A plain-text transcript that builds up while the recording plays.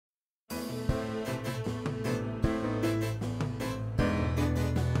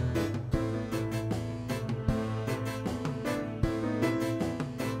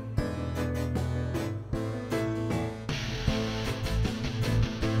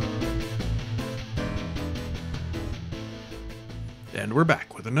And we're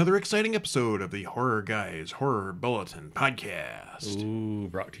back with another exciting episode of the Horror Guys Horror Bulletin Podcast. Ooh,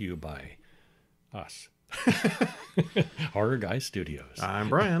 brought to you by us. Horror Guys Studios. I'm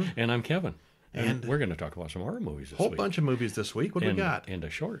Brian. And I'm Kevin. And we're going to talk about some horror movies this Whole week. bunch of movies this week. What do we got? And a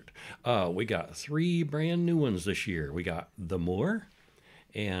short. We got 3 brand new ones this year. We got The Moor,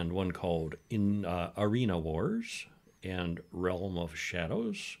 and one called Arena Wars, and Realm of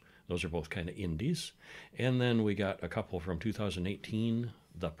Shadows. Those are both kind of indies. And then we got a couple from 2018,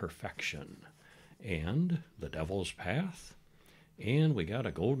 The Perfection, and The Devil's Path. And we got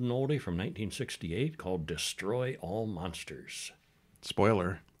a golden oldie from 1968 called Destroy All Monsters.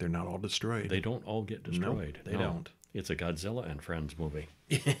 Spoiler, they're not all destroyed. They don't all get destroyed. Nope, they don't. It's a Godzilla and Friends movie.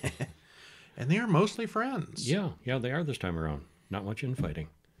 And they are mostly friends. Yeah, they are this time around. Not much infighting.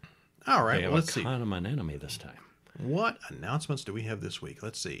 All right, They have let's a see. common enemy this time. What announcements do we have this week?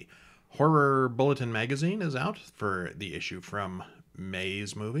 Let's see. Horror Bulletin Magazine is out for the issue from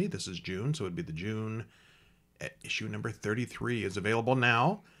May's movie. This is June, so it would be the June issue number 33 is available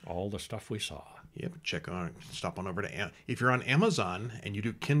now. All the stuff we saw. Yep, stop on over to, if you're on Amazon and you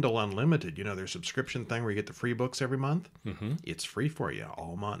do Kindle Unlimited, you know, their subscription thing where you get the free books every month. Mm-hmm. It's free for you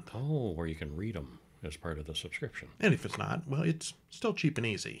all month. Oh, where you can read them as part of the subscription. And if it's not, well, it's still cheap and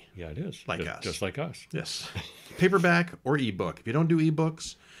easy. Yeah, it is. Like us. Just like us. Yes. Paperback or ebook. If you don't do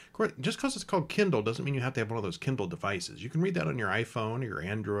ebooks, just because it's called Kindle doesn't mean you have to have one of those Kindle devices. You can read that on your iPhone or your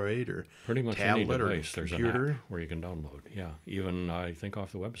Android or Pretty much tablet any device, or there's computer. an app where you can download. Yeah, even I think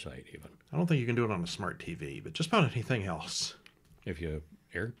off the website even. I don't think you can do it on a smart TV, but just about anything else. If you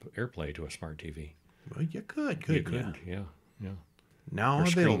AirPlay to a smart TV. Well, you could, You could, yeah. Now Or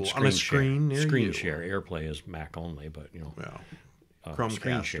available on a screen near Screen you. share. AirPlay is Mac only, but Well, screen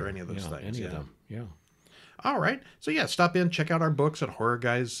Chromecast share. or any of those things. Any yeah. of them. Yeah. All right. So yeah, stop in, check out our books at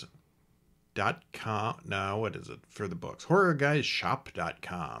horrorguys.com. No, what is it for the books?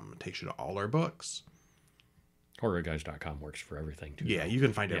 horrorguysshop.com. It takes you to all our books. HorrorGuys.com works for everything too. Yeah, you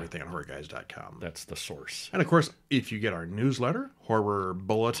can find everything on horrorguys.com. That's the source. And of course, if you get our newsletter,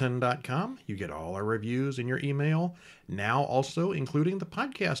 horrorbulletin.com, you get all our reviews in your email. Now also including the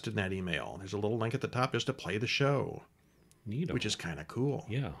podcast in that email. There's a little link at the top just to play the show, Neato. which is kind of cool.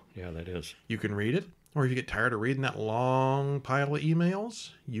 Yeah, that is. You can read it, or if you get tired of reading that long pile of emails,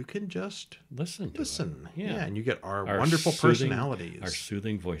 you can just Listen. Yeah, and you get our Our wonderful soothing- personalities Our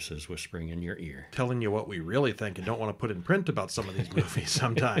soothing voices whispering in your ear. telling you what we really think and don't want to put in print about some of these movies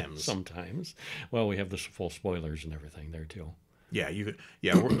sometimes. Sometimes. Well, we have the full spoilers and everything there too. Yeah,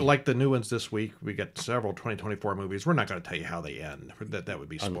 we're, like the new ones this week, we got several 2024 movies. We're not going to tell you how they end. That would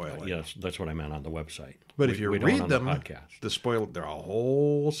be spoiling. Yes, that's what I meant on the website. But if you we don't read on them, the podcast. the spoiler, there are a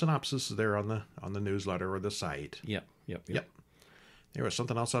whole synopsis there on the newsletter or the site. Yep. There was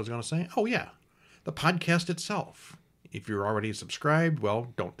something else I was going to say. Oh yeah, the podcast itself. If you're already subscribed, well,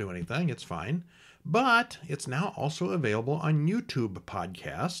 don't do anything. It's fine. But it's now also available on YouTube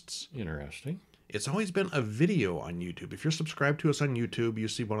podcasts. Interesting. It's always been a video on YouTube. If you're subscribed to us on YouTube, you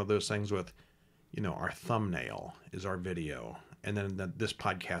see one of those things with, our thumbnail is our video. And then this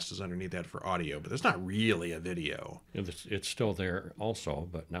podcast is underneath that for audio. But it's not really a video. It's still there also,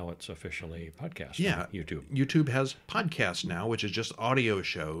 but now it's officially podcast Yeah. on YouTube. YouTube has podcasts now, which is just audio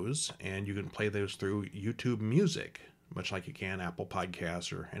shows. And you can play those through YouTube Music, much like you can Apple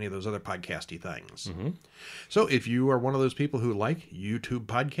Podcasts or any of those other podcasty things. Mm-hmm. So if you are one of those people who like YouTube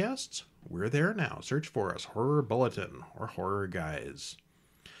podcasts, we're there now. Search for us, Horror Bulletin or Horror Guys.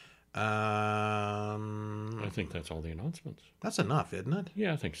 I think that's all the announcements. That's enough, isn't it?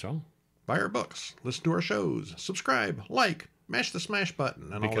 Yeah, I think so. Buy our books, listen to our shows, subscribe, like, mash the smash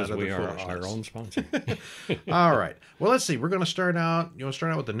button, and Because all that we other are foolishness. our own sponsor. All right. Well, let's see. We're going to start out. You want to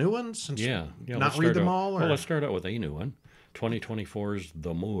start out with the new ones? And Yeah. Not let's read start them out- all? Or? Well, let's start out with a new one. 2024's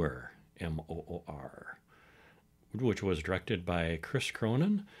The Moor, Moor, which was directed by Chris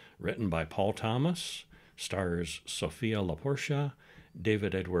Cronin, written by Paul Thomas, stars Sophia LaPortia,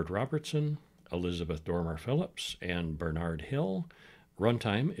 David Edward Robertson, Elizabeth Dormer Phillips, and Bernard Hill.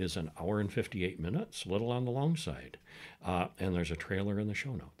 Runtime is an hour and 58 minutes, a little on the long side. And there's a trailer in the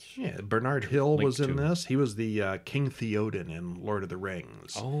show notes. Yeah, Bernard Hill Link was in to- this. He was the King Theoden in Lord of the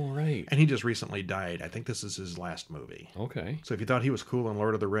Rings. Oh, right. And he just recently died. I think this is his last movie. Okay. So if you thought he was cool in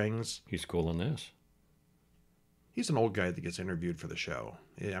Lord of the Rings, He's cool in this. he's an old guy that gets interviewed for the show.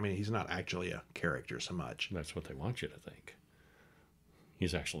 I mean, he's not actually a character so much. That's what they want you to think.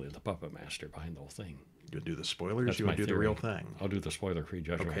 He's actually the puppet master behind the whole thing. You want to do the spoilers? That's You want my to do the theory. real thing? I'll do the spoiler-free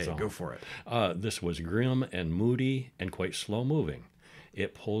judgment Okay, zone. go for it. This was grim and moody and quite slow-moving.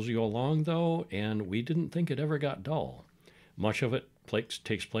 It pulls you along, though, and we didn't think it ever got dull. Much of it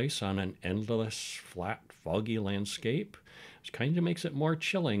takes place on an endless, flat, foggy landscape. It kind of makes it more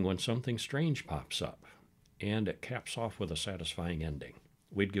chilling when something strange pops up. And it caps off with a satisfying ending.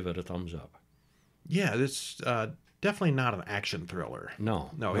 We'd give it a thumbs up. Yeah, it's definitely not an action thriller.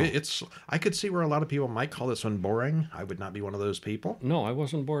 No. No, it's. I could see where a lot of people might call this one boring. I would not be one of those people. No, I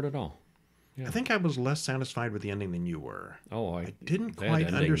wasn't bored at all. Yeah. I think I was less satisfied with the ending than you were. Oh, I didn't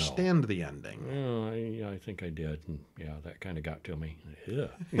quite understand the ending. I think I did. And yeah, that kind of got to me. Yeah,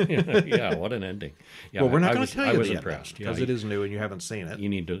 yeah, what an ending. Yeah, well, we're not going to tell you I was the impressed because it is new and you haven't seen it. You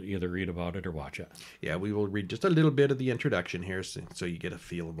need to either read about it or watch it. Yeah, we will read just a little bit of the introduction here so you get a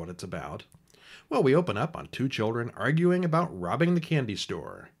feel of what it's about. Well, we open up on two children arguing about robbing the candy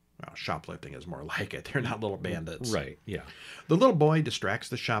store. Well, shoplifting is more like it. They're not little bandits. Right, yeah. The little boy distracts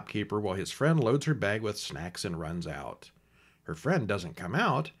the shopkeeper while his friend loads her bag with snacks and runs out. Her friend doesn't come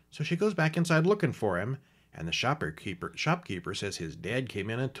out, so she goes back inside looking for him, and the shopkeeper says his dad came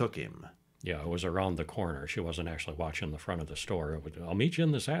in and took him. Yeah, it was around the corner. She wasn't actually watching the front of the store. I'll meet you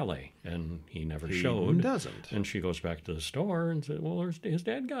in this alley. And he never showed. He doesn't. And she goes back to the store and said, well, his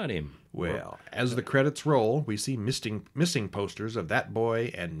dad got him. Well, as the credits roll, we see missing posters of that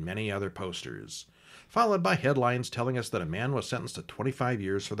boy and many other posters, followed by headlines telling us that a man was sentenced to 25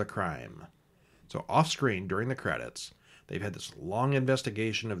 years for the crime. So off-screen during the credits, they've had this long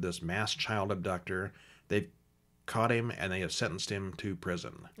investigation of this mass child abductor. They've caught him, and they have sentenced him to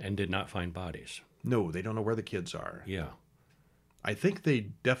prison. And did not find bodies. No, they don't know where the kids are. Yeah. I think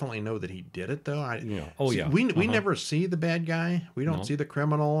they definitely know that he did it, though. Yeah. Oh, yeah. We never see the bad guy. We don't see the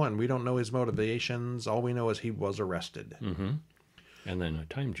criminal, and we don't know his motivations. All we know is he was arrested. Mm-hmm. And then a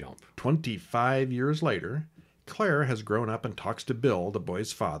time jump. 25 years later, Claire has grown up and talks to Bill, the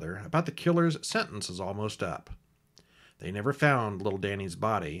boy's father, about the killer's sentence is almost up. They never found little Danny's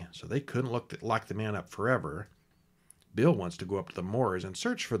body, so they couldn't lock the man up forever. Bill wants to go up to the moors and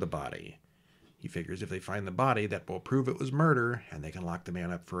search for the body. He figures if they find the body, that will prove it was murder, and they can lock the man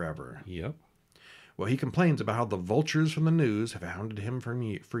up forever. Yep. Well, he complains about how the vultures from the news have hounded him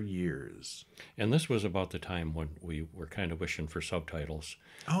for years. And this was about the time when we were kind of wishing for subtitles.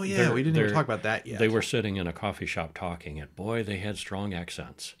 Oh, yeah, we didn't even talk about that yet. They were sitting in a coffee shop talking, and boy, they had strong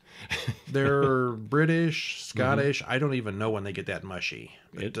accents. They're British, Scottish. I don't even know when they get that mushy.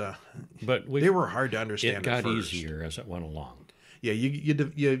 But they were hard to understand. It got easier as it went along. Yeah,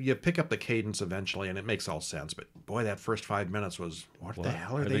 you pick up the cadence eventually, and it makes all sense. But boy, that first 5 minutes was, what the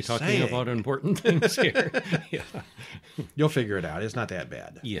hell are they talking saying? about important things here? Yeah. You'll figure it out. It's not that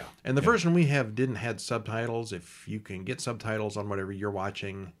bad. Yeah. And the version we have didn't have subtitles. If you can get subtitles on whatever you're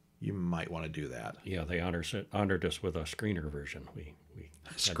watching, you might want to do that. Yeah, they honored us with a screener version. We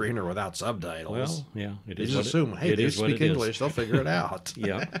screener without subtitles. Well, yeah, it is. Just assume, hey, they speak English, they'll figure it out.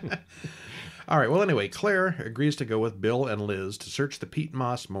 Yeah. All right, well, anyway, Claire agrees to go with Bill and Liz to search the Peat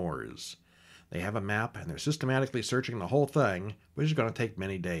Moss Moors. They have a map, and they're systematically searching the whole thing, which is going to take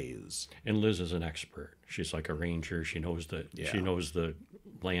many days. And Liz is an expert. She's like a ranger. She knows the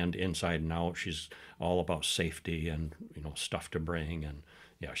land inside and out. She's all about safety and stuff to bring, and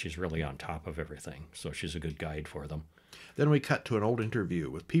yeah, she's really on top of everything. So she's a good guide for them. Then we cut to an old interview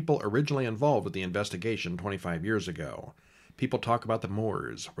with people originally involved with the investigation 25 years ago. People talk about the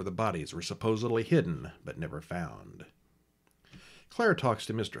moors, where the bodies were supposedly hidden, but never found. Claire talks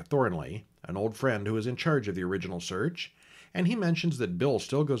to Mr. Thornley, an old friend who is in charge of the original search, and he mentions that Bill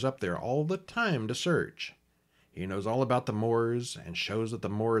still goes up there all the time to search. He knows all about the moors and shows that the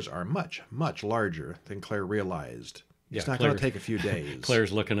moors are much, much larger than Claire realized. It's not going to take a few days.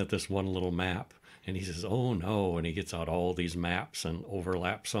 Claire's looking at this one little map, and he says, oh, no, and he gets out all these maps and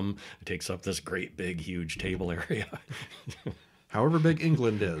overlaps them. It takes up this great, big, huge table area. However big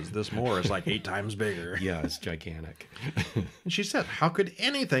England is, this moor is like 8 times bigger. Yeah, it's gigantic. And she said, how could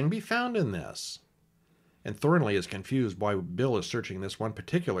anything be found in this? And Thornley is confused why Bill is searching this one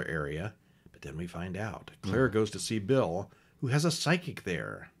particular area, but then we find out. Claire goes to see Bill, who has a psychic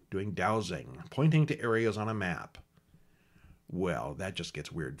there, doing dowsing, pointing to areas on a map. Well, that just gets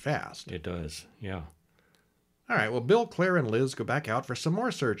weird fast. It does, yeah. All right, well, Bill, Claire, and Liz go back out for some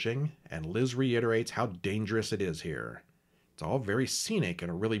more searching, and Liz reiterates how dangerous it is here. It's all very scenic in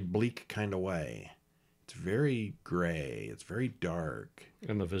a really bleak kind of way. It's very gray. It's very dark.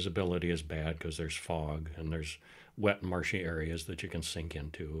 And the visibility is bad because there's fog, and there's wet, marshy areas that you can sink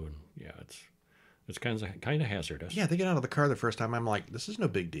into. And yeah, it's kind of hazardous. Yeah, they get out of the car the first time. I'm like, this is no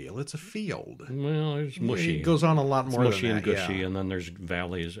big deal. It's a field. Well, it's mushy. It goes on a lot more than that. Mushy and gushy, and then there's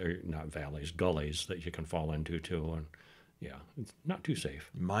gullies that you can fall into too. And yeah, it's not too safe.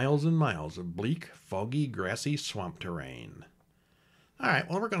 Miles and miles of bleak, foggy, grassy swamp terrain. All right,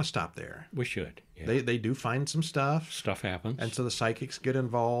 well, we're going to stop there. We should. Yeah. They do find some stuff. Stuff happens. And so the psychics get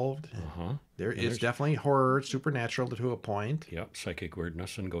involved. Uh-huh. There is definitely horror, supernatural to a point. Yep, psychic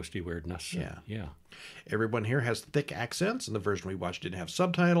weirdness and ghosty weirdness. Yeah. Yeah. Everyone here has thick accents, and the version we watched didn't have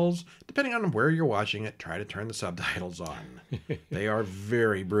subtitles. Depending on where you're watching it, try to turn the subtitles on. They are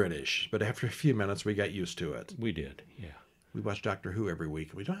very British, but after a few minutes, we got used to it. We did, yeah. We watch Doctor Who every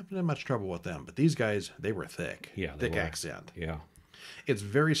week. We don't have much trouble with them, but these guys, they were thick. Yeah, thick accent. Yeah. It's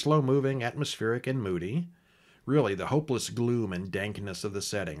very slow-moving, atmospheric, and moody. Really, the hopeless gloom and dankness of the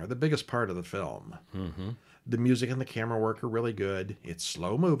setting are the biggest part of the film. Mm-hmm. The music and the camera work are really good. It's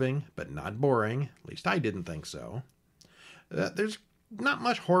slow-moving, but not boring. At least I didn't think so. There's not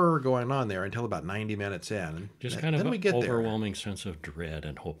much horror going on there until about 90 minutes in. Just kind of an overwhelming sense of dread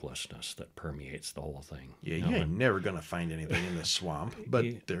and hopelessness that permeates the whole thing. Yeah, you ain't never going to find anything in this swamp, but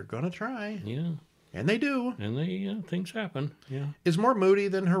they're going to try. Yeah. And they do. And things happen. Yeah. It's more moody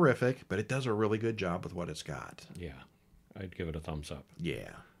than horrific, but it does a really good job with what it's got. Yeah. I'd give it a thumbs up.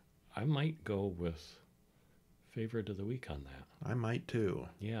 Yeah. I might go with favorite of the week on that. I might too.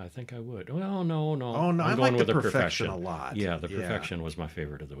 Yeah, I think I would. Well, no. Oh, no, I'm I going like with the the perfection a lot. Yeah, the perfection was my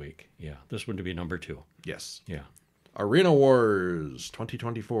favorite of the week. Yeah. This one to be number 2. Yes. Yeah. Arena Wars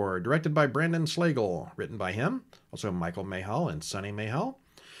 2024, directed by Brandon Slagle, written by him, also Michael Mayhall and Sonny Mayhall.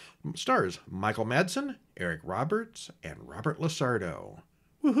 Stars Michael Madsen, Eric Roberts, and Robert Lasardo.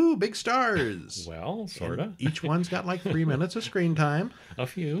 Woohoo, big stars. Well, sort of. Each one's got like 3 minutes of screen time. A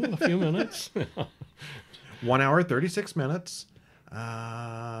few minutes. 1 hour, 36 minutes. There's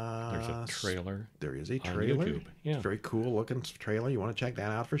a trailer. There is a trailer. On YouTube. Yeah. It's a very cool looking trailer. You want to check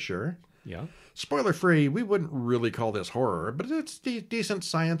that out for sure. Yeah. Spoiler free, we wouldn't really call this horror, but it's decent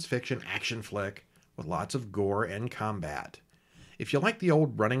science fiction action flick with lots of gore and combat. If you like the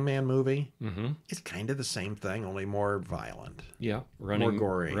old Running Man movie, it's kind of the same thing, only more violent. Yeah, more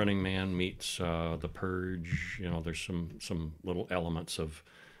gory. Running Man meets The Purge. You know, there's some little elements of,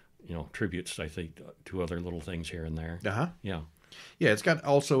 tributes, I think, to other little things here and there. Uh-huh. Yeah. Yeah, it's got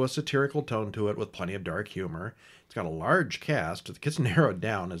also a satirical tone to it with plenty of dark humor. It's got a large cast that gets narrowed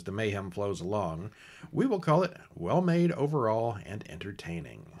down as the mayhem flows along. We will call it well-made overall and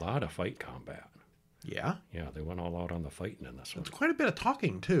entertaining. A lot of fight combat. Yeah? Yeah, they went all out on the fighting in this one. It's quite a bit of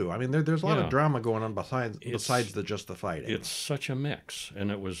talking, too. I mean, there's a lot of drama going on besides just the fighting. It's such a mix. And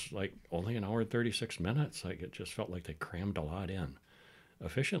it was like only an hour and 36 minutes. Like, it just felt like they crammed a lot in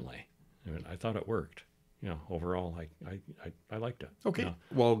efficiently. I mean, I thought it worked. Overall, I liked it. Okay.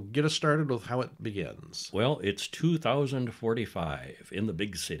 Well, get us started with how it begins. Well, it's 2045 in the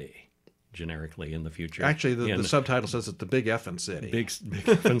big city. Generically in the future. Actually, the subtitle says it's the Big Effin' City. Big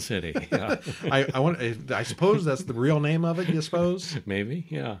Effin' City, yeah. I suppose that's the real name of it, you suppose? Maybe,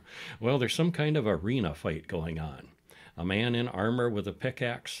 yeah. Well, there's some kind of arena fight going on. A man in armor with a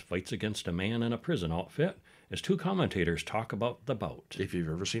pickaxe fights against a man in a prison outfit as 2 commentators talk about the bout. If you've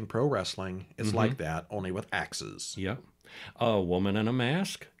ever seen pro wrestling, it's like that, only with axes. Yep. A woman in a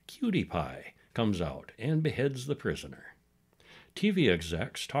mask, Cutie Pie, comes out and beheads the prisoner. TV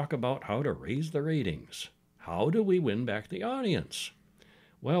execs talk about how to raise the ratings. How do we win back the audience?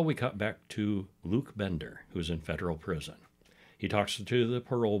 Well, we cut back to Luke Bender, who's in federal prison. He talks to the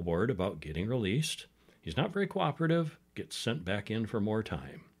parole board about getting released. He's not very cooperative, gets sent back in for more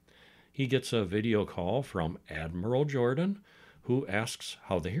time. He gets a video call from Admiral Jordan, who asks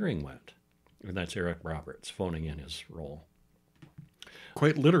how the hearing went. And that's Eric Roberts phoning in his role.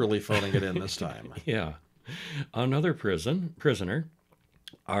 Quite literally phoning it in this time. Yeah. Another prisoner,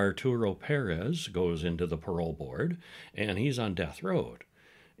 Arturo Perez, goes into the parole board, and he's on death row.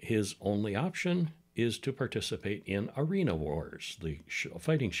 His only option is to participate in Arena Wars, the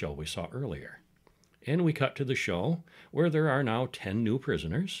fighting show we saw earlier. And we cut to the show, where there are now 10 new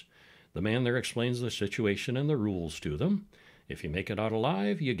prisoners. The man there explains the situation and the rules to them. If you make it out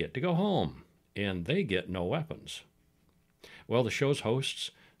alive, you get to go home, and they get no weapons. Well, the show's hosts,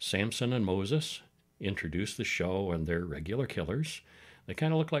 Samson and Moses, introduce the show and their regular killers. They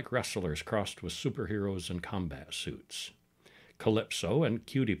kind of look like wrestlers crossed with superheroes in combat suits. Calypso and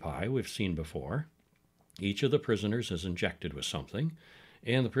Cutie Pie we've seen before. Each of the prisoners is injected with something,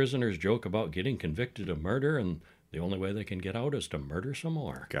 and the prisoners joke about getting convicted of murder, and the only way they can get out is to murder some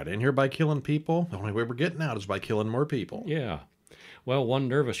more. Got in here by killing people. The only way we're getting out is by killing more people. Yeah. Well, one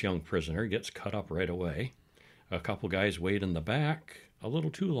nervous young prisoner gets cut up right away. A couple guys wait in the back a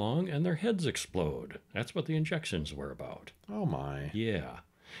little too long, and their heads explode. That's what the injections were about. Oh, my. Yeah.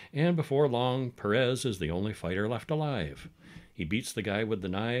 And before long, Perez is the only fighter left alive. He beats the guy with the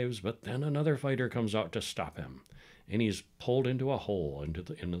knives, but then another fighter comes out to stop him, and he's pulled into a hole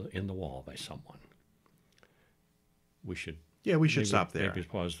in the wall by someone. We should Yeah, we should stop there. Maybe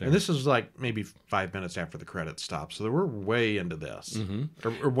pause there. And this is like maybe 5 minutes after the credits stop, so we're way into this.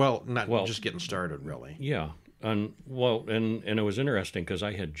 Or not just getting started, really. Yeah, and it was interesting because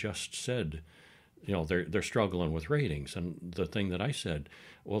I had just said, they're struggling with ratings, and the thing that I said,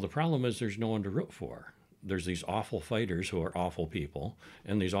 well, the problem is there's no one to root for. There's these awful fighters who are awful people,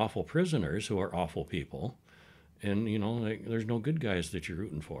 and these awful prisoners who are awful people. And, there's no good guys that you're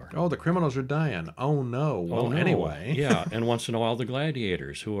rooting for. Oh, the criminals are dying. Oh, no. Well, no. Anyway. Yeah, and once in a while the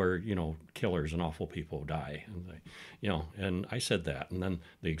gladiators who are, killers and awful people die. And and I said that. And then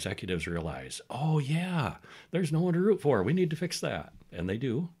the executives realize, oh, yeah, there's no one to root for. We need to fix that. And they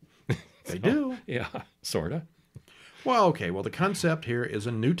do. They do. Yeah, sort of. Well, okay. Well, the concept here is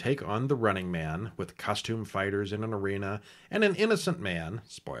a new take on The Running Man, with costume fighters in an arena and an innocent man,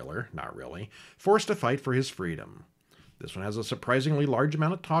 spoiler, not really, forced to fight for his freedom. This one has a surprisingly large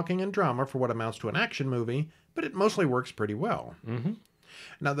amount of talking and drama for what amounts to an action movie, but it mostly works pretty well. Mm-hmm.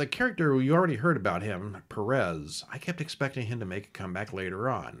 Now, the character, you already heard about him, Perez, I kept expecting him to make a comeback later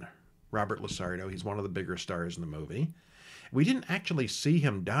on. Robert Lasardo, he's one of the bigger stars in the movie. We didn't actually see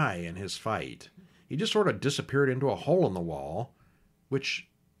him die in his fight. He just sort of disappeared into a hole in the wall, which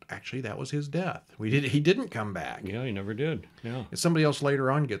actually that was his death. He didn't come back. Yeah, he never did. Yeah. And somebody else later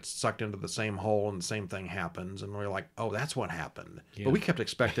on gets sucked into the same hole and the same thing happens, and we're like, oh, that's what happened. Yeah. But we kept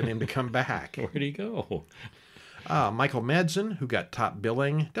expecting him to come back. Where'd he go? Michael Madsen, who got top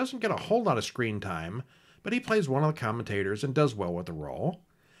billing, doesn't get a whole lot of screen time, but he plays one of the commentators and does well with the role.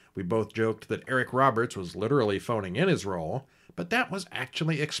 We both joked that Eric Roberts was literally phoning in his role, but that was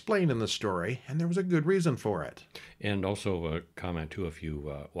actually explained in the story, and there was a good reason for it. And also a comment, too, if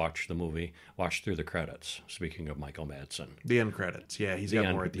you watch the movie, watch through the credits, speaking of Michael Madsen. The end credits, yeah, he's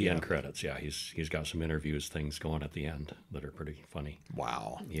got more at the end. The end credits, yeah, he's got some interviews, things going at the end that are pretty funny.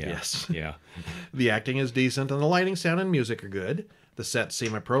 Wow. Yeah. Yes. Yeah. The acting is decent, and the lighting, sound, and music are good. The sets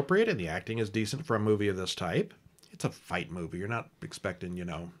seem appropriate, and the acting is decent for a movie of this type. It's a fight movie. You're not expecting,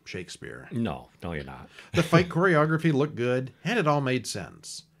 Shakespeare. No, you're not. The fight choreography looked good, and it all made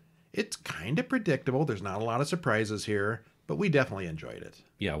sense. It's kind of predictable. There's not a lot of surprises here, but we definitely enjoyed it.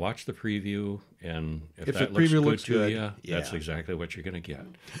 Yeah, watch the preview, and if the that preview looks good to you, yeah. that's exactly what you're going to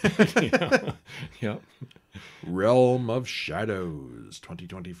get. Yeah. Realm of Shadows,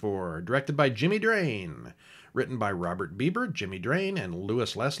 2024, directed by Jimmy Drain. Written by Robert Bieber, Jimmy Drain, and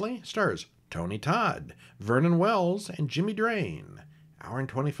Louis Leslie. Stars Tony Todd, Vernon Wells, and Jimmy Drain. Hour and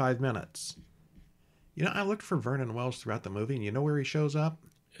 25 minutes. I looked for Vernon Wells throughout the movie, and you know where he shows up?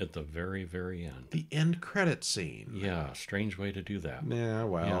 At the very, very end. The end credit scene. Yeah, strange way to do that. Yeah,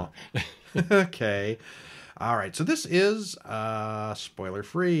 well. Yeah. Okay. All right, so this is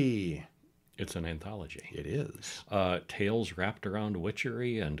spoiler-free. It's an anthology. It is. Tales wrapped around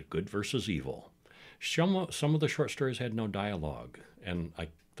witchery and good versus evil. Some of the short stories had no dialogue, and I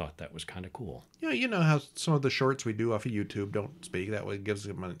thought that was kind of cool. Yeah, you know how some of the shorts we do off of YouTube don't speak. That way it gives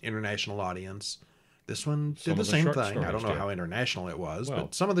them an international audience. This one did the same thing. I don't know how international it was,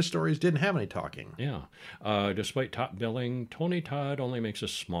 but some of the stories didn't have any talking. Yeah. Despite top billing, Tony Todd only makes a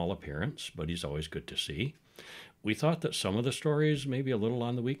small appearance, but he's always good to see. We thought that some of the stories may be a little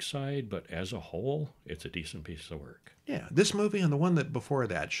on the weak side, but as a whole, it's a decent piece of work. Yeah, this movie and the one that before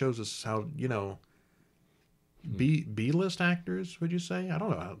that shows us how, B-list actors, would you say? I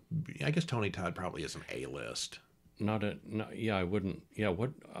don't know. I guess Tony Todd probably is an A-list. I wouldn't. Yeah,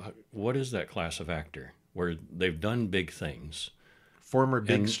 what is that class of actor where they've done big things, former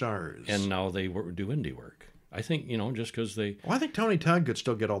big stars, and now they do indie work? I think just because they. Well, I think Tony Todd could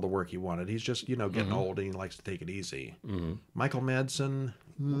still get all the work he wanted. He's just getting old and he likes to take it easy. Mm-hmm. Michael Madsen.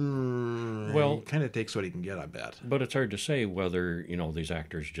 He kind of takes what he can get, I bet. But it's hard to say whether these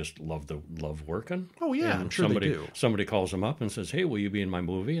actors just love working. Oh yeah, I'm sure they do. Somebody calls them up and says, "Hey, will you be in my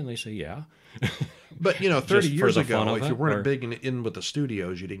movie?" And they say, "Yeah." But 30 years ago, if you weren't big in with the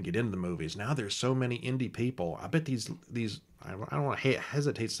studios, you didn't get into the movies. Now there's so many indie people. I bet these I don't want to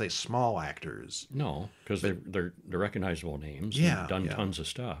hesitate to say small actors. No, because they're recognizable names. Yeah, done tons of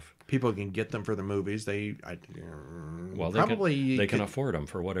stuff. People can get them for the movies. They can afford them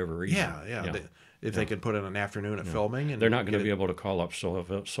for whatever reason. Yeah. They can put in an afternoon of filming, and they're not going to be able to call up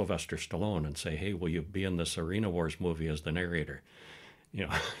Sylvester Stallone and say, "Hey, will you be in this Arena Wars movie as the narrator?"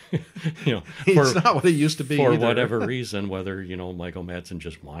 It's not what it used to be for either. whatever reason, whether Michael Madsen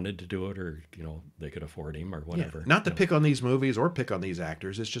just wanted to do it or they could afford him or whatever. Yeah. Not to pick on these movies or pick on these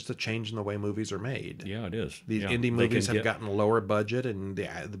actors. It's just a change in the way movies are made. Yeah, it is. These indie movies have gotten lower budget, and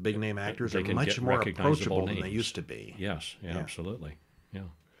the big name actors are much more approachable than they used to be. Yes, absolutely. Yeah.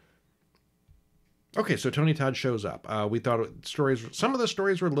 Okay, so Tony Todd shows up. We thought some of the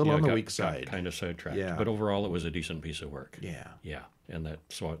stories were a little on the weak side. Kind of sidetracked. Yeah. But overall, it was a decent piece of work. Yeah. Yeah. And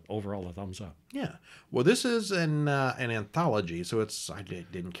so overall, a thumbs up. Yeah. Well, this is an anthology, so I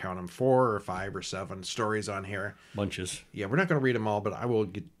didn't count them, 4 or 5 or 7 stories on here. Bunches. Yeah, we're not going to read them all, but I will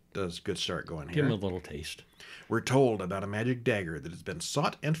get a good start going here. Give them a little taste. We're told about a magic dagger that has been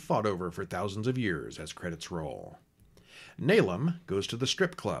sought and fought over for thousands of years as credits roll. Nalem goes to the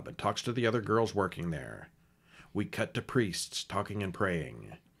strip club and talks to the other girls working there. We cut to priests talking and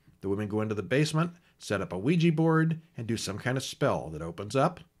praying. The women go into the basement, set up a Ouija board, and do some kind of spell that opens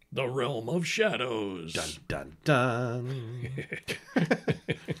up the realm of shadows. Dun, dun, dun.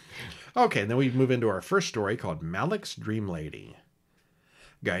 Okay, and then we move into our first story called Malik's Dream Lady.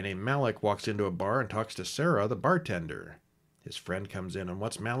 A guy named Malik walks into a bar and talks to Sarah, the bartender. His friend comes in and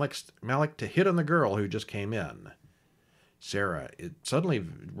wants Malik to hit on the girl who just came in. Sarah is suddenly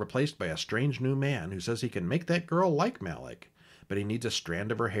replaced by a strange new man who says he can make that girl like Malik, but he needs a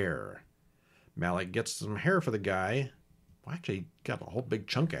strand of her hair. Malik gets some hair for the guy. Well, actually, he got a whole big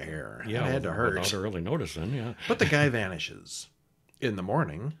chunk of hair. Yeah, that had to hurt. Without really noticing, yeah. But the guy vanishes. In the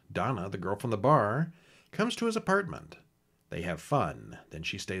morning, Donna, the girl from the bar, comes to his apartment. They have fun. Then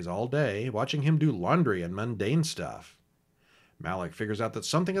she stays all day, watching him do laundry and mundane stuff. Malik figures out that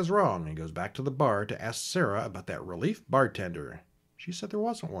something is wrong and goes back to the bar to ask Sarah about that relief bartender. She said there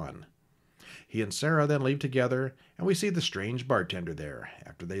wasn't one. He and Sarah then leave together, and we see the strange bartender there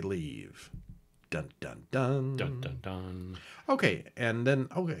after they leave. Dun, dun, dun. Dun, dun, dun. Okay, and then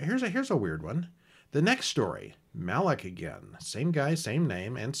here's a weird one. The next story, Malik again. Same guy, same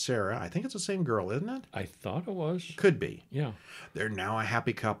name, and Sarah. I think it's the same girl, isn't it? I thought it was. Could be. Yeah. They're now a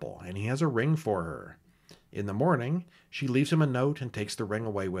happy couple, and he has a ring for her. In the morning, she leaves him a note and takes the ring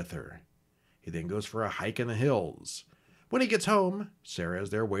away with her. He then goes for a hike in the hills. When he gets home, Sarah is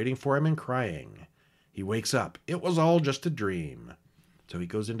there waiting for him and crying. He wakes up. It was all just a dream. So he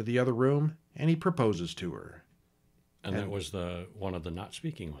goes into the other room, and he proposes to her. And that was one of the not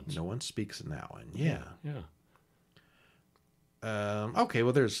speaking ones. No one speaks in that one. Yeah. Yeah. Okay,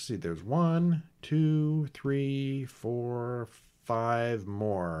 well, there's 1, 2, 3, 4, 5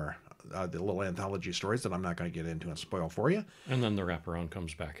 more. The little anthology stories that I'm not going to get into and spoil for you. And then the wraparound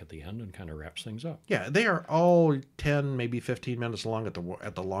comes back at the end and kind of wraps things up. Yeah, they are all 10, maybe 15 minutes long at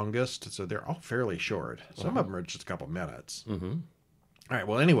the longest, so they're all fairly short. Some of them are just a couple minutes. Mm-hmm. All right,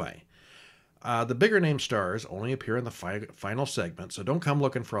 well, anyway, the bigger name stars only appear in the final segment, so don't come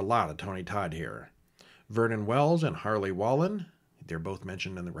looking for a lot of Tony Todd here. Vernon Wells and Harley Wallen, they're both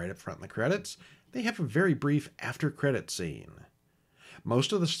mentioned right up front in the credits. They have a very brief after-credit scene.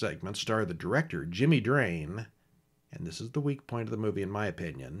 Most of the segments star the director, Jimmy Drain, and this is the weak point of the movie in my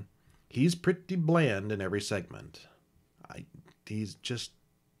opinion. He's pretty bland in every segment. He's just...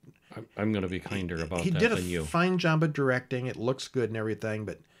 I'm going to be kinder about that than you. He did a fine job of directing. It looks good and everything,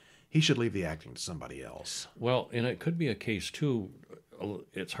 but he should leave the acting to somebody else. Well, and it could be a case, too.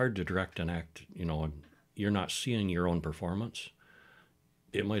 It's hard to direct an act, and you're not seeing your own performance.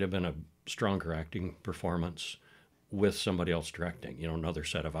 It might have been a stronger acting performance with somebody else directing, another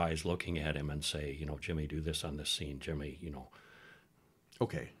set of eyes looking at him and say, Jimmy, do this on this scene. Jimmy,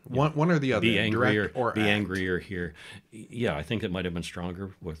 Okay, one or the other. Be angrier, direct or be act. Angrier here. Yeah, I think it might have been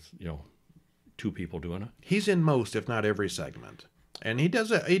stronger with, 2 people doing it. He's in most, if not every segment. And he does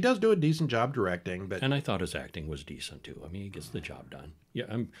do a decent job directing, but and I thought his acting was decent too. I mean, he gets the job done. Yeah,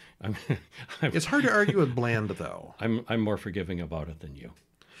 I'm it's hard to argue with Bland though. I'm more forgiving about it than you.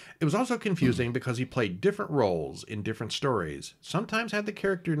 It was also confusing because he played different roles in different stories. Sometimes had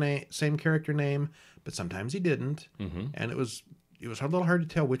the same character name, but sometimes he didn't. Mm-hmm. And it was a little hard to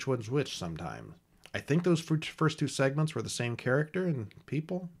tell which one's which sometimes. I think those first 2 segments were the same character and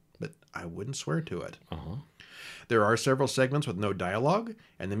people, but I wouldn't swear to it. Uh-huh. There are several segments with no dialogue,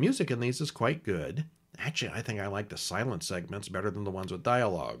 and the music in these is quite good. Actually, I think I like the silent segments better than the ones with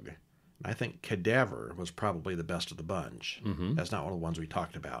dialogue. I think Cadaver was probably the best of the bunch. Mm-hmm. That's not one of the ones we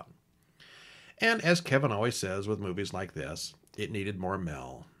talked about. And as Kevin always says with movies like this, it needed more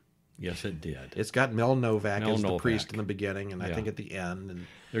Mel. Yes, it did. It's got Mel Novak as the priest in the beginning, and I think at the end. And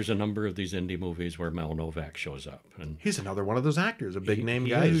there's a number of these indie movies where Mel Novak shows up. And he's another one of those actors, a big-name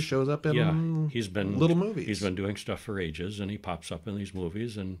guy who shows up in little movies. He's been doing stuff for ages, and he pops up in these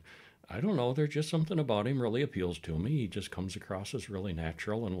movies, and I don't know, there's just something about him really appeals to me. He just comes across as really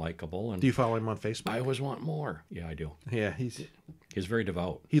natural and likable. And do you follow him on Facebook? I always want more. Yeah, I do. Yeah, he's very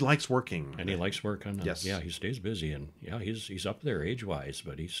devout. He likes working. And he likes working. Yes. Yeah, he stays busy. And yeah, he's up there age-wise,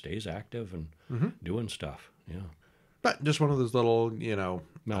 but he stays active and doing stuff. Yeah. But just one of those little, I don't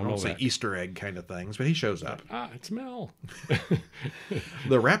say Novak. Easter egg kind of things, but he shows up. It's Mel.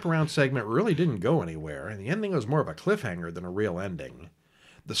 The wraparound segment really didn't go anywhere, and the ending was more of a cliffhanger than a real ending.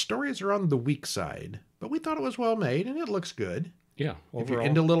 The stories are on the weak side, but we thought it was well made, and it looks good. Yeah, If you're overall,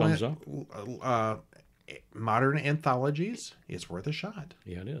 into little thumbs up. modern anthologies, it's worth a shot.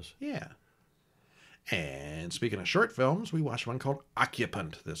 Yeah, it is. Yeah. And speaking of short films, we watched one called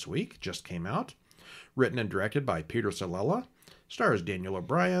Occupant this week. Just came out. Written and directed by Peter Salella. Stars Daniel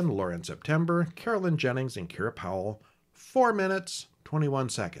O'Brien, Lauren September, Carolyn Jennings, and Kira Powell. 4 minutes, 21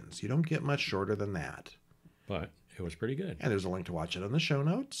 seconds. You don't get much shorter than that. But it was pretty good. And there's a link to watch it in the show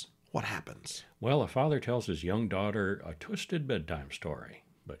notes. What happens? Well, a father tells his young daughter a twisted bedtime story,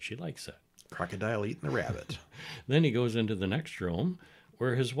 but she likes it. Crocodile eating the rabbit. Then he goes into the next room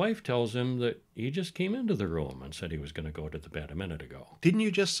where his wife tells him that he just came into the room and said he was going to go to the bed a minute ago. Didn't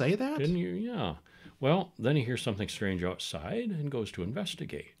you just say that? Didn't you? Yeah. Well, then he hears something strange outside and goes to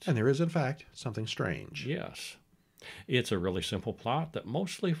investigate. And there is, in fact, something strange. Yes. It's a really simple plot that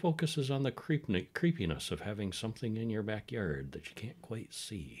mostly focuses on the creepiness of having something in your backyard that you can't quite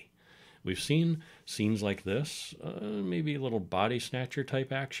see. We've seen scenes like this, maybe a little body snatcher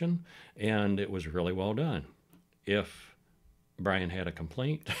type action, and it was really well done. If Brian had a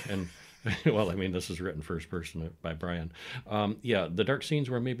complaint, and well, I mean, this is written first person by Brian. The dark scenes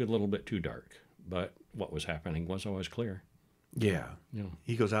were maybe a little bit too dark, but what was happening was always clear. Yeah. Yeah.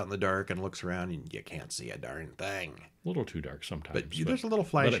 He goes out in the dark and looks around, and you can't see a darn thing. A little too dark sometimes. But there's a little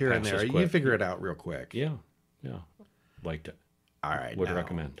flash it here and passes there. You quick. figure it out real quick. Yeah. Liked it. All right. Would now,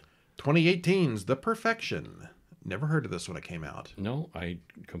 recommend. 2018's The Perfection. Never heard of this when it came out. No, I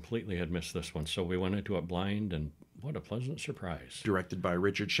completely had missed this one. So we went into it blind, and what a pleasant surprise. Directed by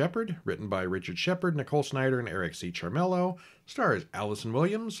Richard Shepard, written by Richard Shepard, Nicole Snyder, and Eric C. Charmello. Stars Allison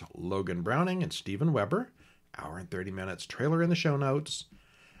Williams, Logan Browning, and Steven Weber. Hour and 30 minutes. Trailer in the show notes.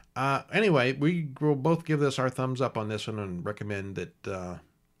 Anyway, we will both give this our thumbs up on this one and recommend that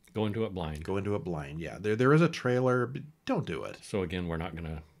Go into it blind. go into it blind. Yeah, there is a trailer, but don't do it. So again, we're not going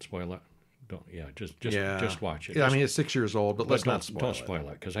to spoil it. Don't. Yeah, just watch it. Yeah, I Just- mean, it's 6 years old, but let's don't, not spoil don't it. spoil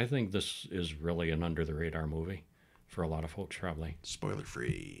it, because I think this is really an under the radar movie for a lot of folks probably. Spoiler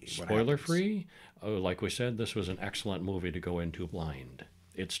free. Spoiler free. Like we said, this was an excellent movie to go into blind.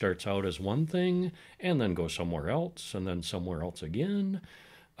 It starts out as one thing and then goes somewhere else and then somewhere else again.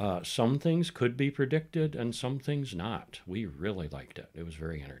 Some things could be predicted and some things not. We really liked it. It was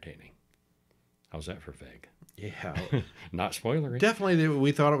very entertaining. How's that for vague? Yeah. Not spoilery. Definitely,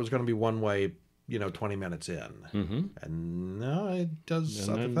 we thought it was going to be one way, 20 minutes in. Mm-hmm. And no, it does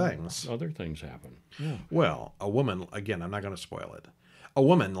And other then things. Other things happen. Yeah. Well, a woman, again, I'm not going to spoil it. A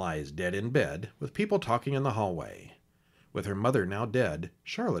woman lies dead in bed with people talking in the hallway. With her mother now dead,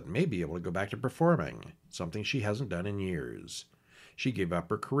 Charlotte may be able to go back to performing, something she hasn't done in years. She gave up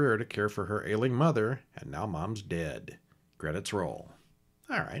her career to care for her ailing mother, and now mom's dead. Credits roll.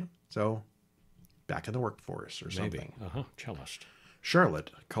 All right, so back in the workforce or something. Maybe. Cellist.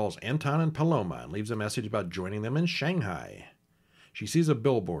 Charlotte calls Anton and Paloma and leaves a message about joining them in Shanghai. She sees a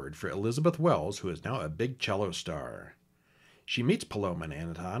billboard for Elizabeth Wells, who is now a big cello star. She meets Paloma and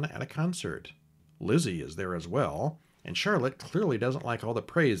Anton at a concert. Lizzie is there as well, and Charlotte clearly doesn't like all the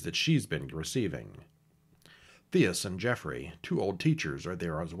praise that she's been receiving. Theus and Jeffrey, two old teachers, are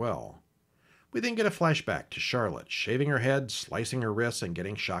there as well. We then get a flashback to Charlotte shaving her head, slicing her wrists, and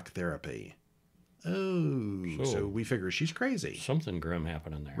getting shock therapy. Oh, so we figure she's crazy. Something grim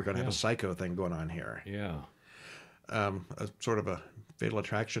happening there. We're going to have a psycho thing going on here. Yeah. A sort of a fatal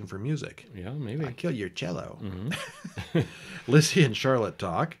attraction for music. Yeah, maybe. I kill your cello. Mm-hmm. Lizzie and Charlotte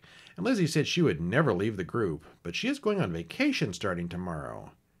talk, and Lizzie said she would never leave the group, but she is going on vacation starting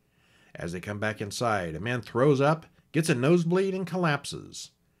tomorrow. As they come back inside, a man throws up, gets a nosebleed, and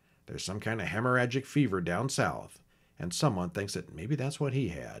collapses. There's some kind of hemorrhagic fever down south, and someone thinks that maybe that's what he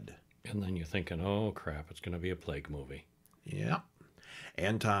had. And then you're thinking, oh, crap, it's going to be a plague movie. Yeah.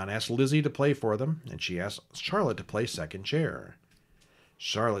 Anton asks Lizzie to play for them, and she asks Charlotte to play second chair.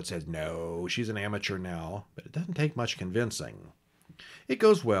 Charlotte says no, she's an amateur now, but it doesn't take much convincing. It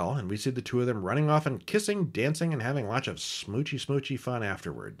goes well, and we see the two of them running off and kissing, dancing, and having lots of smoochy fun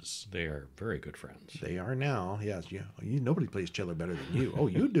afterwards. They are very good friends. They are now. Yes, nobody plays cello better than you. Oh,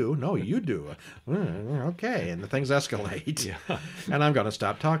 you do? No, you do. Okay, and the things escalate. Yeah. And I'm going to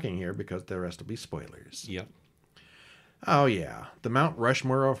stop talking here because the rest will be spoilers. Yep. Oh, yeah. The Mount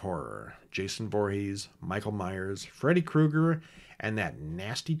Rushmore of horror. Jason Voorhees, Michael Myers, Freddy Krueger, and that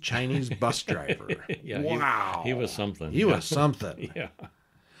nasty Chinese bus driver. Yeah, wow. He was something. He was something. Yeah.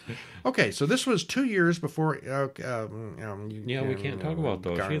 Okay, so this was 2 years before... Yeah, we can't talk about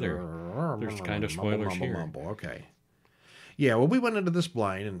those either. There's kind of spoilers here. Okay. Yeah, well, we went into this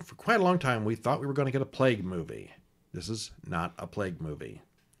blind, and for quite a long time, we thought we were going to get a plague movie. This is not a plague movie.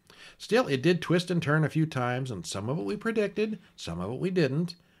 Still, it did twist and turn a few times, and some of it we predicted, some of it we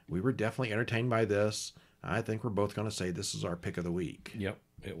didn't. We were definitely entertained by this. I think we're both going to say this is our pick of the week. Yep,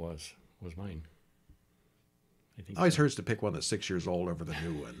 it was mine. I think Always hurts to pick one that's 6 years old over the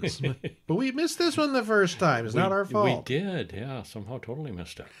new ones. But we missed this one the first time. It's not our fault. We did, yeah. Somehow totally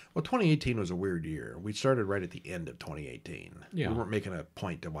missed it. Well, 2018 was a weird year. We started right at the end of 2018. Yeah. We weren't making a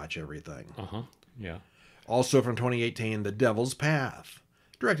point to watch everything. Yeah. Also from 2018, The Devil's Path.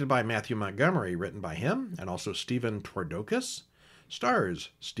 Directed by Matthew Montgomery, written by him, and also Stephen Twardokis. Stars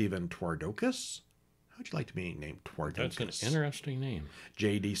Stephen Twardokis. How'd you like to be named Twardokis? That's an interesting name.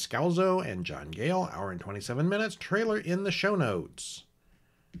 J.D. Scalzo and John Gale, hour and 27 minutes. Trailer in the show notes.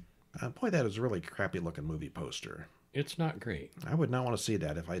 Boy, that is a really crappy-looking movie poster. It's not great. I would not want to see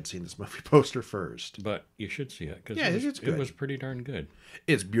that if I had seen this movie poster first. But you should see it, because it's good. It was pretty darn good.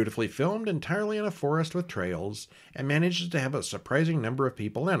 It's beautifully filmed entirely in a forest with trails and manages to have a surprising number of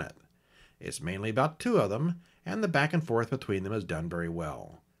people in it. It's mainly about two of them, and the back and forth between them is done very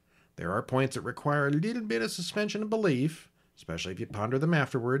well. There are points that require a little bit of suspension of belief, especially if you ponder them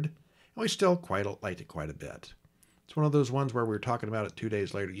afterward, and we still liked it quite a bit. It's one of those ones where we were talking about it 2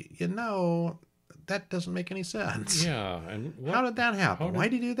 days later. You know, that doesn't make any sense. Yeah, and how did that happen? Why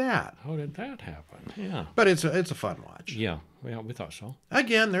did he do that? How did that happen? Yeah. But it's a fun watch. Yeah, we thought so.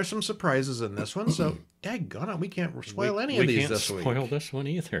 Again, there's some surprises in this one, so daggone it, we can't spoil any of these this week. We can't spoil this one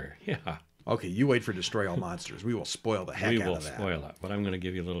either. Yeah. Okay, you wait for Destroy All Monsters. We will spoil the heck out of that. We will spoil it, but I'm going to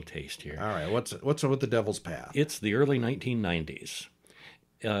give you a little taste here. All right, what's up with The Devil's Path? It's the early 1990s.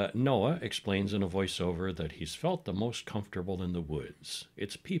 Noah explains in a voiceover that he's felt the most comfortable in the woods.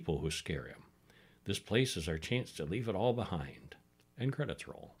 It's people who scare him. This place is our chance to leave it all behind. And credits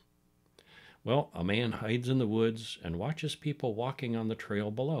roll. Well, a man hides in the woods and watches people walking on the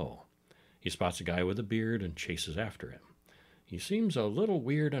trail below. He spots a guy with a beard and chases after him. He seems a little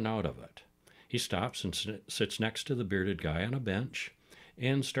weird and out of it. He stops and sits next to the bearded guy on a bench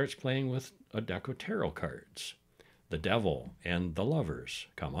and starts playing with a deck of tarot cards. The devil and the lovers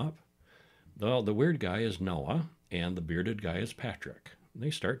come up. The weird guy is Noah, and the bearded guy is Patrick.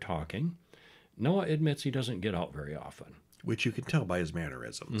 They start talking. Noah admits he doesn't get out very often. Which you can tell by his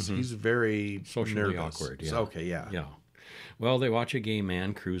mannerisms. Mm-hmm. He's very socially nervous. Awkward. Yeah. Okay, yeah. Yeah. Well, they watch a gay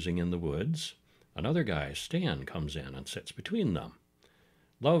man cruising in the woods. Another guy, Stan, comes in and sits between them.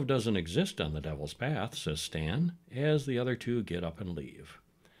 Love doesn't exist on the Devil's Path, says Stan, as the other two get up and leave.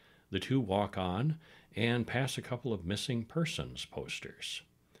 The two walk on and pass a couple of missing persons posters.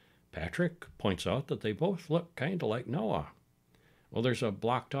 Patrick points out that they both look kind of like Noah. Well, there's a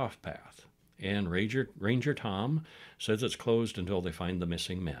blocked-off path, and Ranger Tom says it's closed until they find the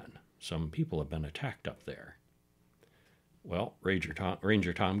missing men. Some people have been attacked up there. Well, Ranger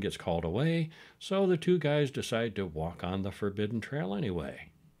Tom gets called away, so the two guys decide to walk on the forbidden trail anyway.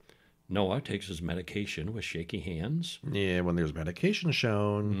 Noah takes his medication with shaky hands. Yeah, when there's medication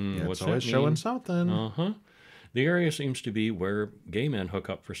shown, it's always showing something. Uh-huh. The area seems to be where gay men hook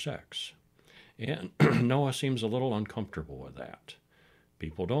up for sex. And Noah seems a little uncomfortable with that.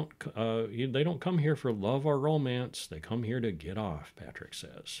 People they don't come here for love or romance. They come here to get off, Patrick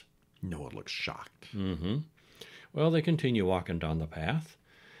says. Noah looks shocked. Mm-hmm. Well, they continue walking down the path.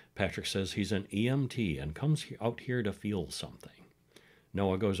 Patrick says he's an EMT and comes out here to feel something.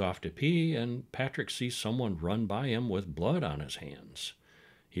 Noah goes off to pee, and Patrick sees someone run by him with blood on his hands.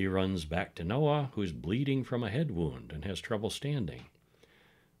 He runs back to Noah, who's bleeding from a head wound and has trouble standing.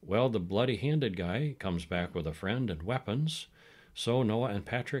 Well, the bloody-handed guy comes back with a friend and weapons, so Noah and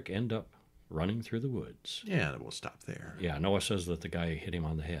Patrick end up running through the woods. Yeah, we'll stop there. Yeah, Noah says that the guy hit him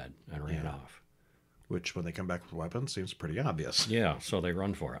on the head and ran off. Which, when they come back with weapons, seems pretty obvious. Yeah, so they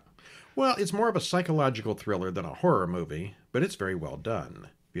run for it. Well, it's more of a psychological thriller than a horror movie, but it's very well done.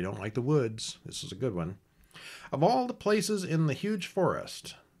 If you don't like the woods, this is a good one. Of all the places in the huge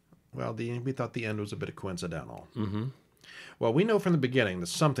forest, well, we thought the end was a bit coincidental. Mm-hmm. Well, we know from the beginning that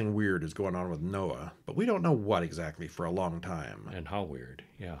something weird is going on with Noah, but we don't know what exactly for a long time. And how weird,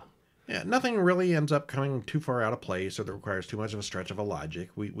 yeah. Yeah, nothing really ends up coming too far out of place or that requires too much of a stretch of a logic.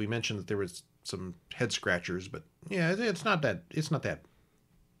 We mentioned that there was some head scratchers, but yeah, it's not that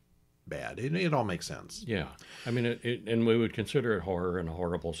bad. It all makes sense. Yeah, I mean, and we would consider it horror in a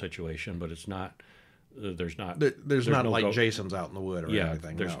horrible situation, but it's not. There's not no like Jason's out in the wood or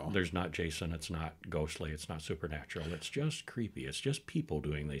anything. There's not Jason. It's not ghostly. It's not supernatural. It's just creepy. It's just people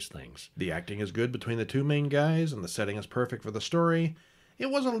doing these things. The acting is good between the two main guys, and the setting is perfect for the story. It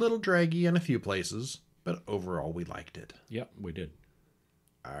was a little draggy in a few places, but overall we liked it. Yep, we did.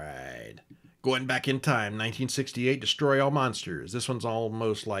 All right. Going back in time, 1968, Destroy All Monsters. This one's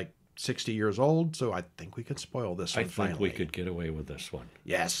almost like 60 years old, so I think we can spoil this one I think finally. we could get away with this one.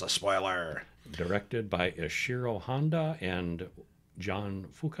 Yes, a spoiler. Directed by Ishiro Honda and John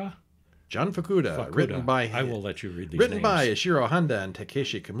Fuka. John Fukuda, written by... I will let you read these Written names. by Ishiro Honda and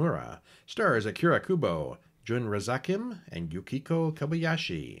Takeshi Kimura. Stars Akira Kubo, Jun Razakim, and Yukiko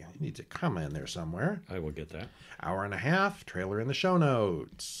Kobayashi. Needs a comma in there somewhere. I will get that. Hour and a half. Trailer in the show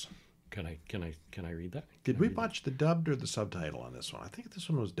notes. Can I read that? Did we watch the dubbed or the subtitle on this one? I think this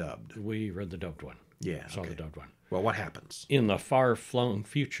one was dubbed. We read the dubbed one. Yeah, Saw okay. the dubbed one. Well, what happens? In the far-flung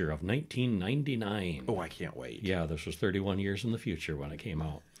future of 1999. Oh, I can't wait. Yeah, this was 31 years in the future when it came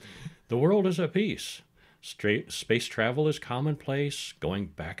out. The world is at peace. Space travel is commonplace, going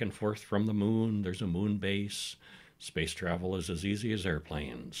back and forth from the moon. There's a moon base. Space travel is as easy as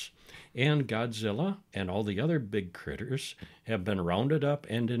airplanes. And Godzilla and all the other big critters have been rounded up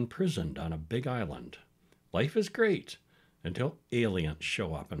and imprisoned on a big island. Life is great until aliens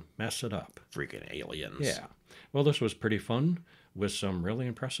show up and mess it up. Freaking aliens. Yeah. Well, this was pretty fun with some really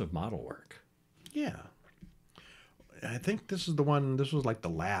impressive model work. Yeah. I think this is the one, this was like the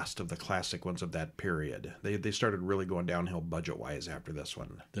last of the classic ones of that period. They started really going downhill budget-wise after this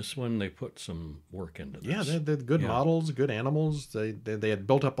one. This one, they put some work into this. Yeah, they're good models, good animals. They had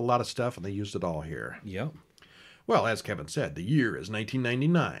built up a lot of stuff, and they used it all here. Yep. Well, as Kevin said, the year is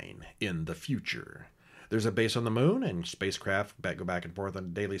 1999 in the future. There's a base on the moon, and spacecraft go back and forth on a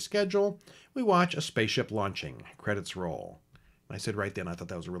daily schedule. We watch a spaceship launching. Credits roll. And I said right then, I thought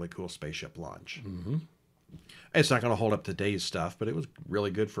that was a really cool spaceship launch. Mm-hmm. It's not going to hold up today's stuff, but it was really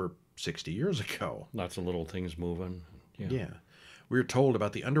good for 60 years ago. Lots of little things moving. Yeah. We were told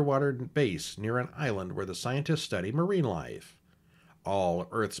about the underwater base near an island where the scientists study marine life. All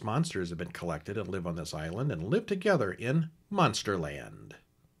Earth's monsters have been collected and live on this island and live together in Monsterland.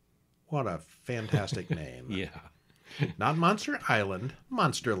 What a fantastic name. Yeah. Not Monster Island,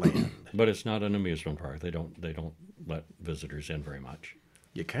 Monsterland. But it's not an amusement park. They don't let visitors in very much.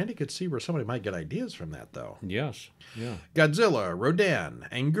 You kind of could see where somebody might get ideas from that, though. Yes. Yeah. Godzilla, Rodan,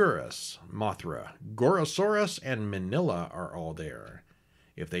 Anguirus, Mothra, Gorosaurus, and Manila are all there.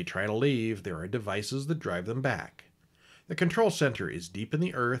 If they try to leave, there are devices that drive them back. The control center is deep in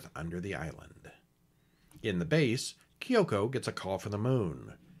the earth under the island. In the base, Kyoko gets a call from the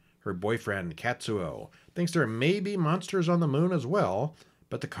moon. Her boyfriend, Katsuo, thinks there may be monsters on the moon as well,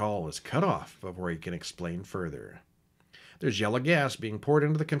 but the call is cut off before he can explain further. There's yellow gas being poured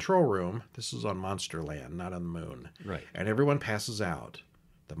into the control room. This is on Monsterland, not on the moon. Right. And everyone passes out.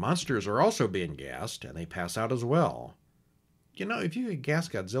 The monsters are also being gassed, and they pass out as well. You know, if you could gas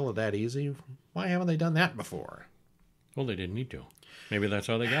Godzilla that easy, why haven't they done that before? Well, they didn't need to. Maybe that's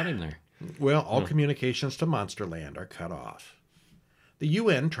how they got in there. Well, all communications to Monsterland are cut off. The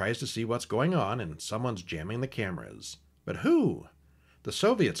UN tries to see what's going on, and someone's jamming the cameras. But who? The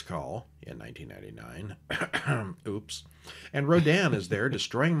Soviets call, in 1999, oops, and Rodan is there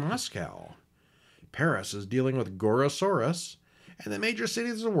destroying Moscow. Paris is dealing with Gorosaurus, and the major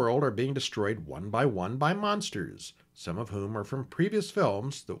cities of the world are being destroyed one by monsters, some of whom are from previous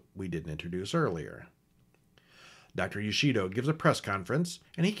films that we didn't introduce earlier. Dr. Yoshido gives a press conference,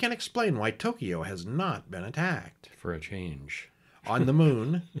 and he can explain why Tokyo has not been attacked. For a change. On the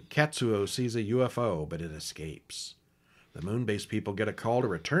moon, Katsuo sees a UFO, but it escapes. The moon-based people get a call to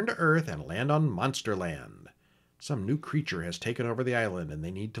return to Earth and land on Monsterland. Some new creature has taken over the island, and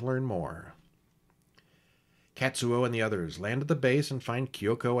they need to learn more. Katsuo and the others land at the base and find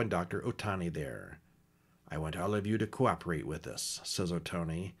Kyoko and Dr. Otani there. "I want all of you to cooperate with us," says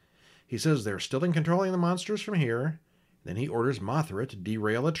Otani. He says they're still in controlling the monsters from here. Then he orders Mothra to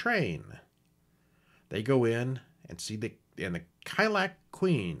derail a train. They go in and see the Kylak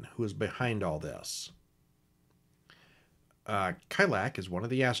Queen, who is behind all this. Kylak is one of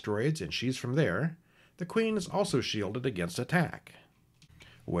the asteroids, and she's from there. The Queen is also shielded against attack.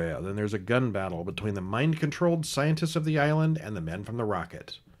 Well, then there's a gun battle between the mind-controlled scientists of the island and the men from the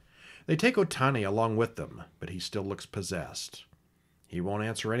rocket. They take Otani along with them, but he still looks possessed. He won't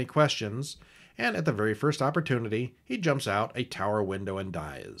answer any questions, and at the very first opportunity, he jumps out a tower window and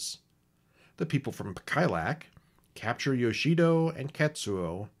dies. The people from Kylak capture Yoshido and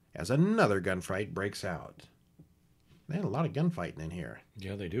Katsuo as another gunfight breaks out. They had a lot of gunfighting in here.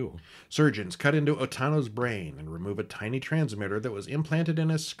 Yeah, they do. Surgeons cut into Otano's brain and remove a tiny transmitter that was implanted in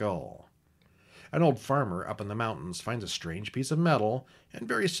his skull. An old farmer up in the mountains finds a strange piece of metal, and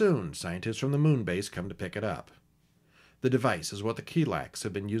very soon scientists from the moon base come to pick it up. The device is what the Kylaks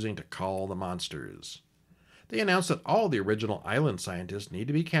have been using to call the monsters. They announce that all the original island scientists need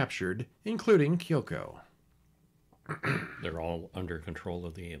to be captured, including Kyoko. They're all under control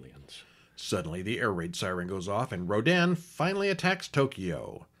of the aliens. Suddenly, the air raid siren goes off, and Rodan finally attacks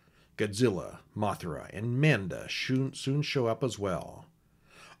Tokyo. Godzilla, Mothra, and Manda soon show up as well.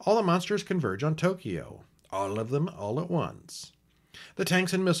 All the monsters converge on Tokyo, all of them all at once. The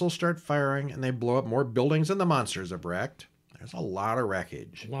tanks and missiles start firing, and they blow up more buildings than the monsters have wrecked. There's a lot of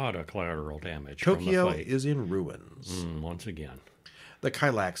wreckage. A lot of collateral damage. Tokyo from the fight. is in ruins. Once again. The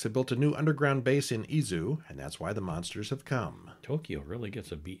Kylax have built a new underground base in Izu, and that's why the monsters have come. Tokyo really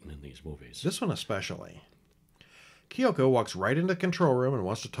gets a beating in these movies. This one especially. Kyoko walks right into the control room and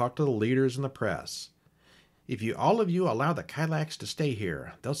wants to talk to the leaders and the press. If all of you allow the Kylax to stay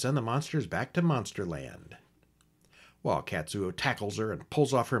here, they'll send the monsters back to Monsterland. While Katsuo tackles her and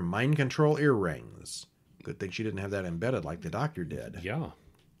pulls off her mind control earrings. Good thing she didn't have that embedded like the doctor did. Yeah.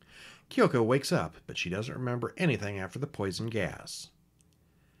 Kyoko wakes up, but she doesn't remember anything after the poison gas.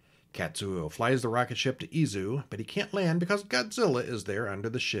 Katsuo flies the rocket ship to Izu, but he can't land because Godzilla is there under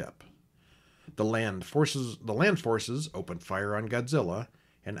the ship. The land forces open fire on Godzilla,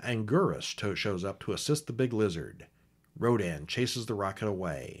 and Anguirus shows up to assist the big lizard. Rodan chases the rocket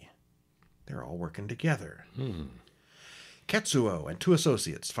away. They're all working together. Katsuo and 2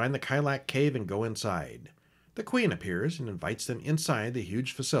 associates find the Kylax cave and go inside. The Queen appears and invites them inside the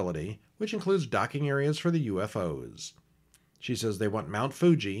huge facility, which includes docking areas for the UFOs. She says they want Mount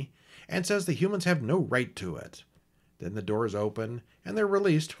Fuji, and says the humans have no right to it. Then the doors open, and they're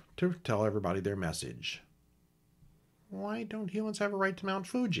released to tell everybody their message. Why don't humans have a right to Mount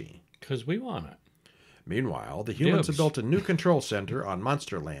Fuji? Because we want it. Meanwhile, the humans have Dibs. built a new control center on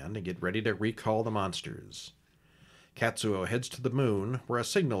Monsterland and get ready to recall the monsters. Katsuo heads to the moon, where a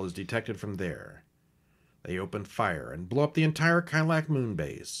signal is detected from there. They open fire and blow up the entire Kylax moon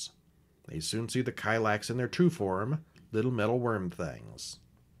base. They soon see the Kylax in their true form, little metal worm things.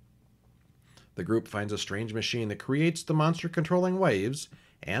 The group finds a strange machine that creates the monster controlling waves,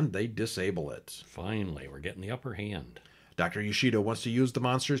 and they disable it. Finally, we're getting the upper hand. Dr. Yoshido wants to use the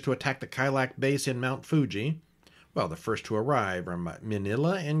monsters to attack the Kylax base in Mount Fuji. Well, the first to arrive are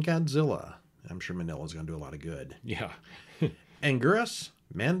Manila and Godzilla. I'm sure Manila's going to do a lot of good. Yeah. Anguirus,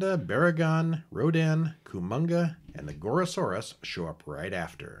 Manda, Baragon, Rodan, Kumonga, and the Gorosaurus show up right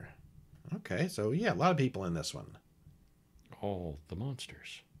after. Okay, so yeah, a lot of people in this one. All the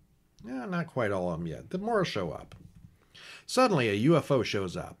monsters. Yeah, not quite all of them yet. The more show up. Suddenly, a UFO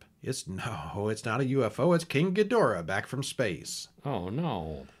shows up. It's not a UFO. It's King Ghidorah back from space. Oh,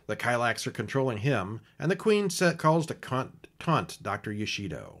 no. The Kylax are controlling him, and the Queen calls to taunt Dr.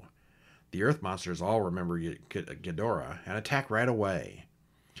 Yoshido. The Earth monsters all remember Ghidorah and attack right away.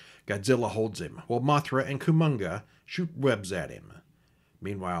 Godzilla holds him, while Mothra and Kumonga shoot webs at him.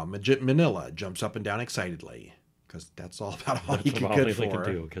 Meanwhile, Manila jumps up and down excitedly, because that's all about all he can good for. Can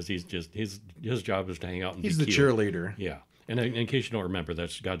do, because he's just his job is to hang out and He's be the cute. cheerleader. Yeah, and in case you don't remember,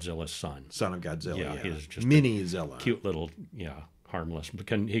 that's Godzilla's son. Son of Godzilla. Yeah, Yeah, he's just Mini-Zilla. Cute little, harmless.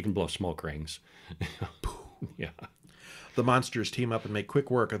 He can blow smoke rings. Yeah. The monsters team up and make quick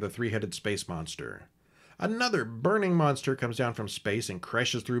work of the 3-headed space monster. Another burning monster comes down from space and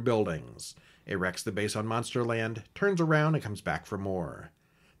crashes through buildings. It wrecks the base on Monsterland, turns around, and comes back for more.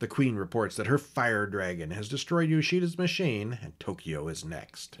 The Queen reports that her fire dragon has destroyed Yoshida's machine, and Tokyo is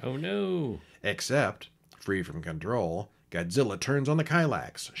next. Oh, no. Except, free from control, Godzilla turns on the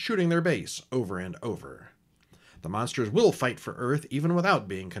Kylax, shooting their base over and over. The monsters will fight for Earth even without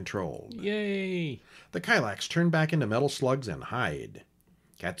being controlled. Yay. The Kylax turn back into metal slugs and hide.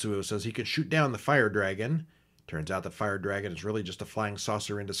 Katsuo says he can shoot down the fire dragon. Turns out the fire dragon is really just a flying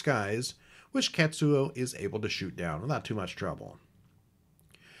saucer in disguise, which Katsuo is able to shoot down without too much trouble.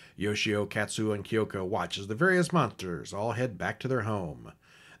 Yoshio, Katsuo, and Kyoko watch as the various monsters all head back to their home.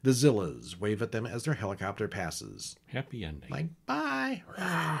 The Zillas wave at them as their helicopter passes. Happy ending. Like, bye.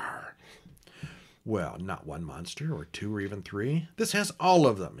 Rawr. Well, not one monster, or 2, or even 3. This has all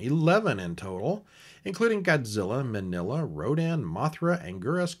of them, 11 in total, including Godzilla, Manila, Rodan, Mothra,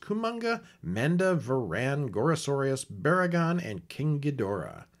 Anguirus, Kumonga, Manda, Varan, Gorosaurus, Baragon, and King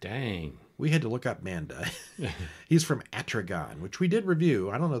Ghidorah. Dang. We had to look up Manda. He's from Atragon, which we did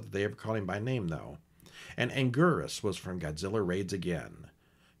review. I don't know that they ever called him by name, though. And Anguirus was from Godzilla Raids Again.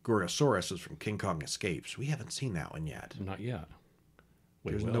 Gorosaurus is from King Kong Escapes. We haven't seen that one yet. Not yet.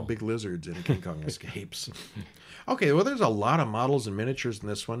 There's no big lizards in King Kong Escapes. Okay, well, there's a lot of models and miniatures in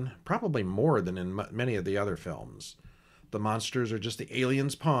this one, probably more than in many of the other films. The monsters are just the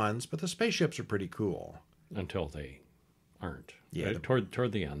aliens' pawns, but the spaceships are pretty cool. Until they aren't. Yeah, Right?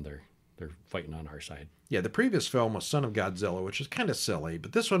 Toward the end, they're fighting on our side. Yeah, the previous film was Son of Godzilla, which is kind of silly,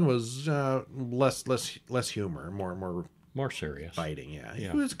 but this one was less humor, more More serious. fighting. Yeah, Yeah.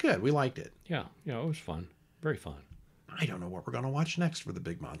 It was good. We liked it. Yeah, it was fun. Very fun. I don't know what we're going to watch next for the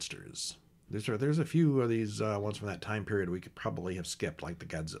big monsters. There's a few of these ones from that time period we could probably have skipped, like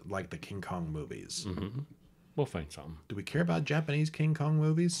the King Kong movies. Mm-hmm. We'll find some. Do we care about Japanese King Kong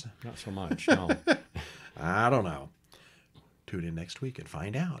movies? Not so much, no. I don't know. Tune in next week and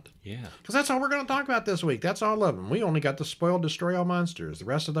find out. Yeah. Because that's all we're going to talk about this week. That's all of them. We only got the spoiled Destroy All Monsters. The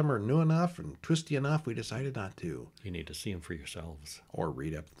rest of them are new enough and twisty enough we decided not to. You need to see them for yourselves. Or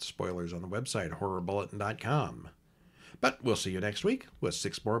read up the spoilers on the website, horrorbulletin.com. But we'll see you next week with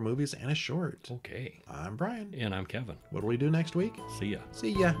 6 more movies and a short. Okay. I'm Brian. And I'm Kevin. What'll we do next week? See ya.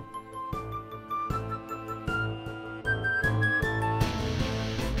 See ya.